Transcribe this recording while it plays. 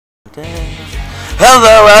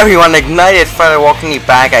Hello everyone, IgnitedFighter welcoming you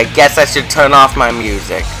back. I guess I should turn off my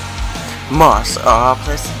music. Moss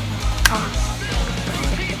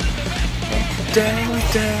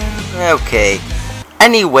Okay.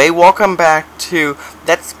 Anyway, welcome back to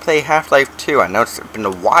Let's Play Half-Life 2. I know it's been a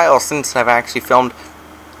while since I've actually filmed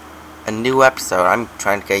a new episode. I'm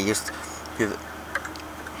trying to get used to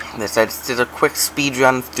this. I just did a quick speed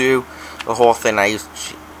run through the whole thing. I used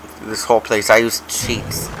this whole place. I used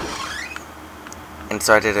cheats. And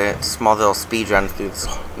so I did a small little speed run through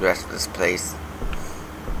the rest of this place.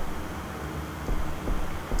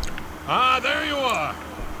 Ah, there you are.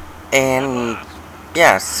 And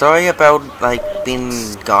yeah, sorry about being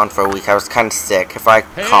gone for a week. I was kind of sick. If I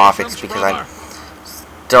cough, it's because I'm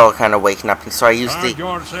still kind of waking up. And so I usually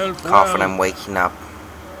cough when I'm waking up.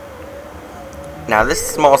 Now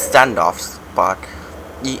this small standoff spot,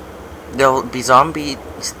 there'll be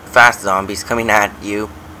fast zombies coming at you.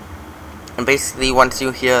 And basically, once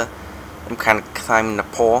you hear them kind of climbing the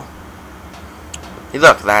pole,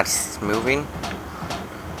 look, that's moving.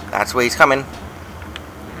 That's where he's coming.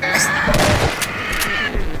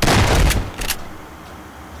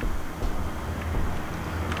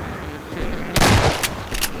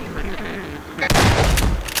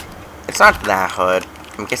 It's not that hard.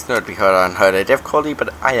 I'm guessing it would be hard on harder difficulty,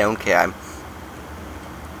 but I don't care.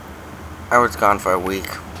 I was gone for a week.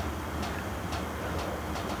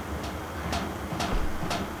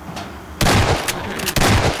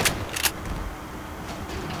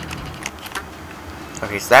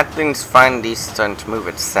 Okay, so that thing's finally starting to move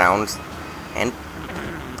its sounds, and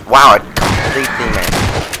wow, it completely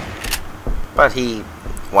missed. But he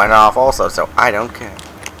went off also, so I don't care.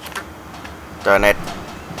 Darn it.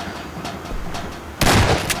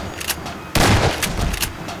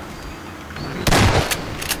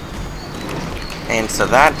 And so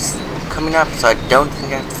that's coming up, so I don't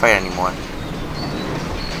think I have to fight anymore.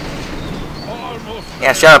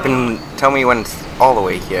 Yeah, shut up and tell me when it's all the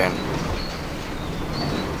way here.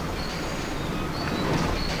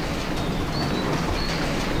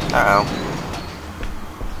 Uh-oh.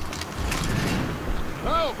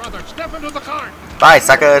 No, brother, step into the cart. Bye,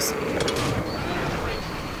 suckers.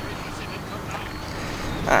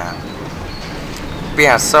 But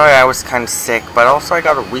yeah, sorry I was kind of sick, but also I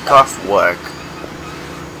got a week off work.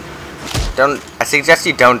 I suggest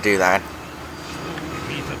you don't do that.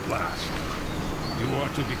 Meet at last. You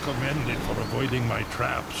ought to be commended for avoiding my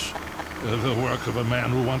traps. The work of a man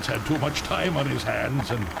who once had too much time on his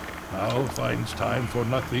hands and now finds time for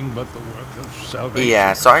nothing but the work of salvation.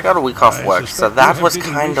 Yeah, so I got a week off work, so that was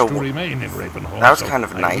kind of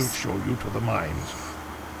I nice. will show you to the mines.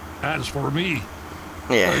 As for me,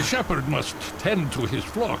 yeah, a shepherd must tend to his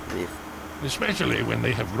flock, especially when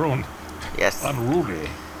they have grown unruly.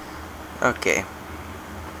 Okay.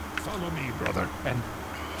 Follow me, brother, and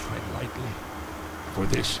tread lightly, for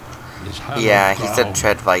this is hallowed Yeah, he ground. said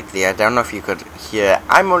tread lightly. I don't know if you could hear.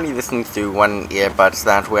 I'm only listening through one earbud, so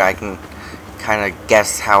that way I can kind of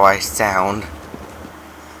guess how I sound.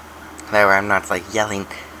 That way I'm not yelling,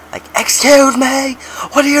 "Excuse me,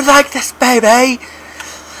 what do you like this baby?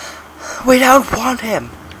 We don't want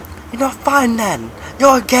him. You're not fine then.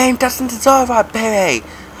 Your game doesn't deserve our baby.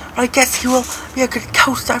 I guess he will be a good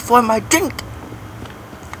co-star for my drink."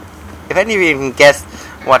 If any of you can guess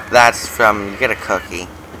what that's from, you get a cookie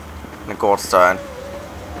and a gold star.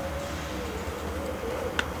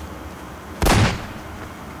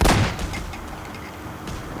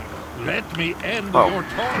 Let me end your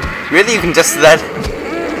talk. Really, you can just let... I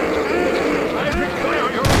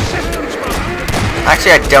require your assistance, brother.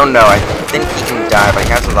 Actually, I don't know. I think he can die, but he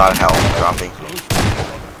has a lot of health, Grumpy.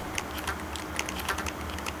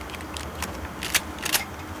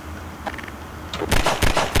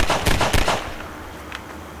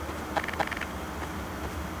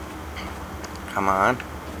 Come on.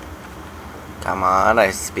 Come on, I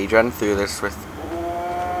speedrun through this with...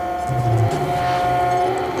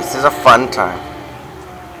 This is a fun time.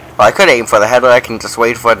 Well, I could aim for the head, or I can just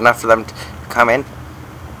wait for enough for them to come in.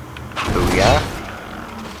 Booyah.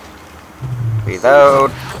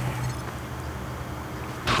 Reload.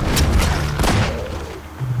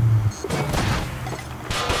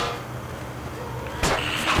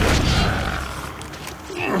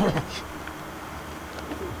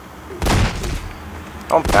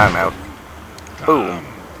 Oh, I'm out. Boom.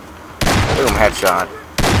 Boom, headshot.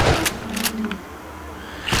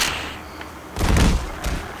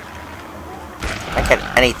 I get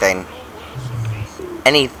anything.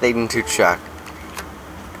 Anything to chuck.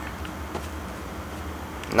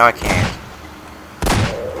 No, I can't.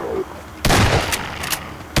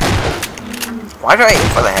 Why do I aim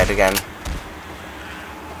for the head again?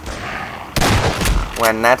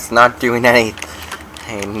 when that's not doing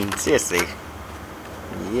anything. Seriously.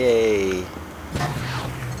 Yay.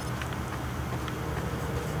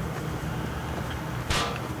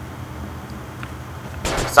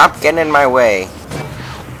 Stop getting in my way.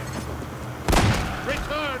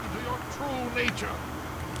 Return to your true nature.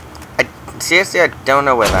 Seriously, I don't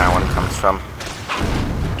know where that one comes from.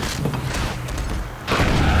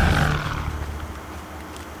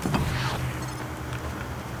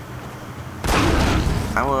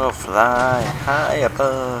 I will fly high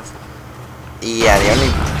above. Yeah, the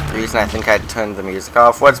only reason I think I turned the music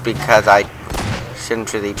off was because I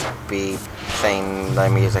shouldn't really be playing the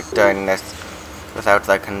music during this without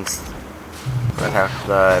the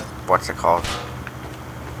what's it called?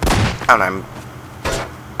 I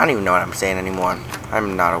don't even know what I'm saying anymore.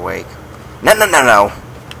 I'm not awake. No.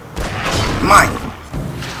 Mine.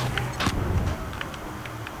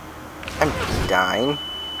 I'm dying.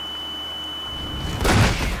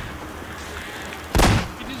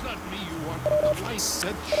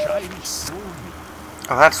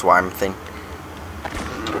 Oh, that's why I'm thinking.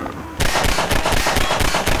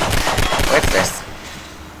 Where's this?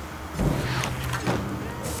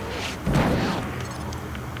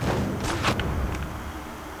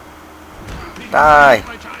 Die!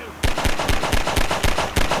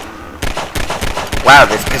 Wow,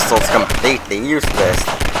 this pistol's completely useless.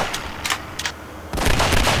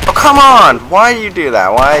 Oh, come on! Why do you do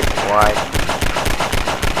that? Why?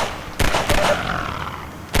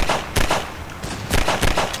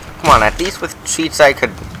 Come on, at least with cheats I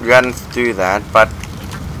could run through that, but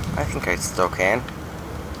I think I still can.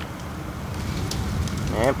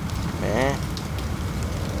 Yep.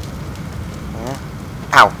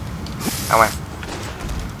 Ow. Ow.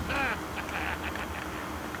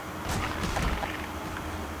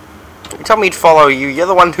 You told me to follow you. You're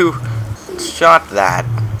the one who shot that.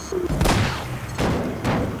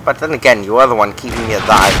 But then again, you are the one keeping me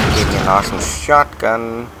alive and gave me an awesome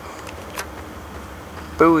shotgun.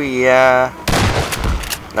 Booyah.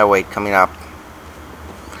 No, wait, coming up.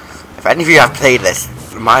 If any of you have played this,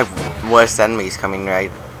 my worst enemy is coming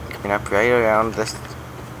up right around this.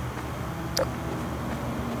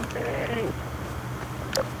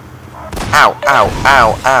 Ow.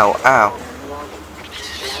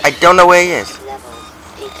 I don't know where he is.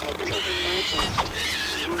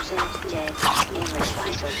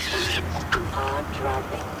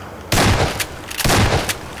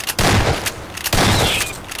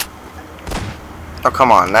 Oh,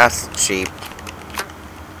 come on, that's cheap.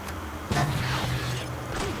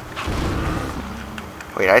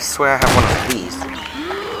 Wait, I swear I have one of these.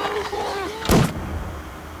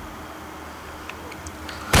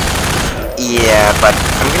 Yeah, but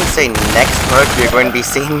I'm gonna say next part you're going to be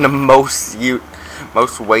seeing the most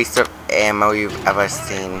waste of ammo you've ever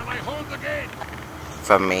seen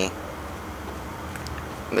from me.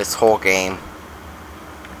 This whole game.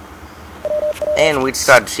 And we just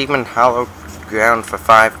got achievement Hollow Ground for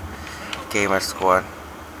 5 gamer squad. I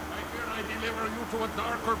fear I deliver you to a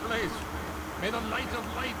darker place. May the light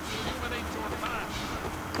of light illuminate your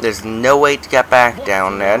path. There's no way to get back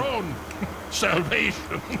down there.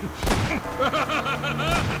 Salvation.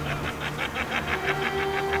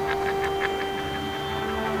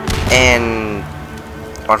 And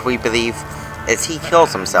what we believe is he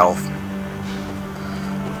kills himself.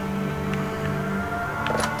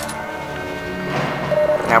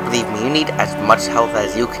 Now believe me, you need as much health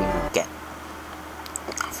as you can get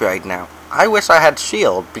right now. I wish I had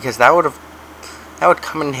shield because that would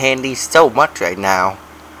come in handy so much right now.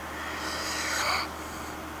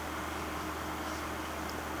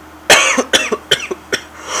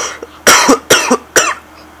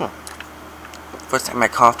 First time I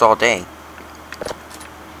coughed all day.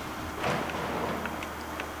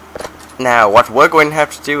 Now what we're going to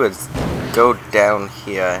have to do is go down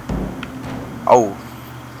here. Oh.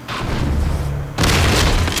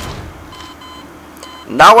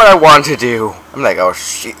 Not what I want to do. I'm like, oh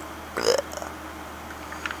shit.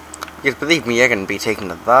 Because believe me, you're gonna be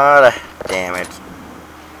taking a lot of damage.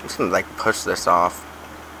 I'm just gonna like push this off.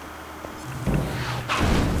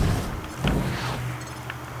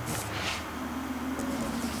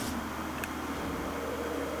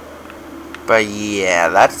 But yeah,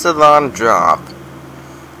 that's a long drop.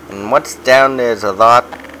 And what's down there is a lot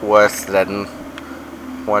worse than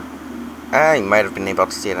what I might have been able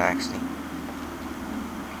to see it actually.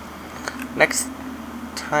 Next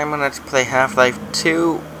time on Let's Play Half-Life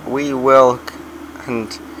 2, we will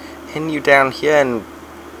continue down here and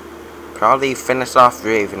probably finish off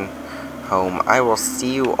Ravenhome. I will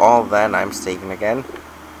see you all then. I'm saving again.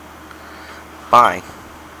 Bye.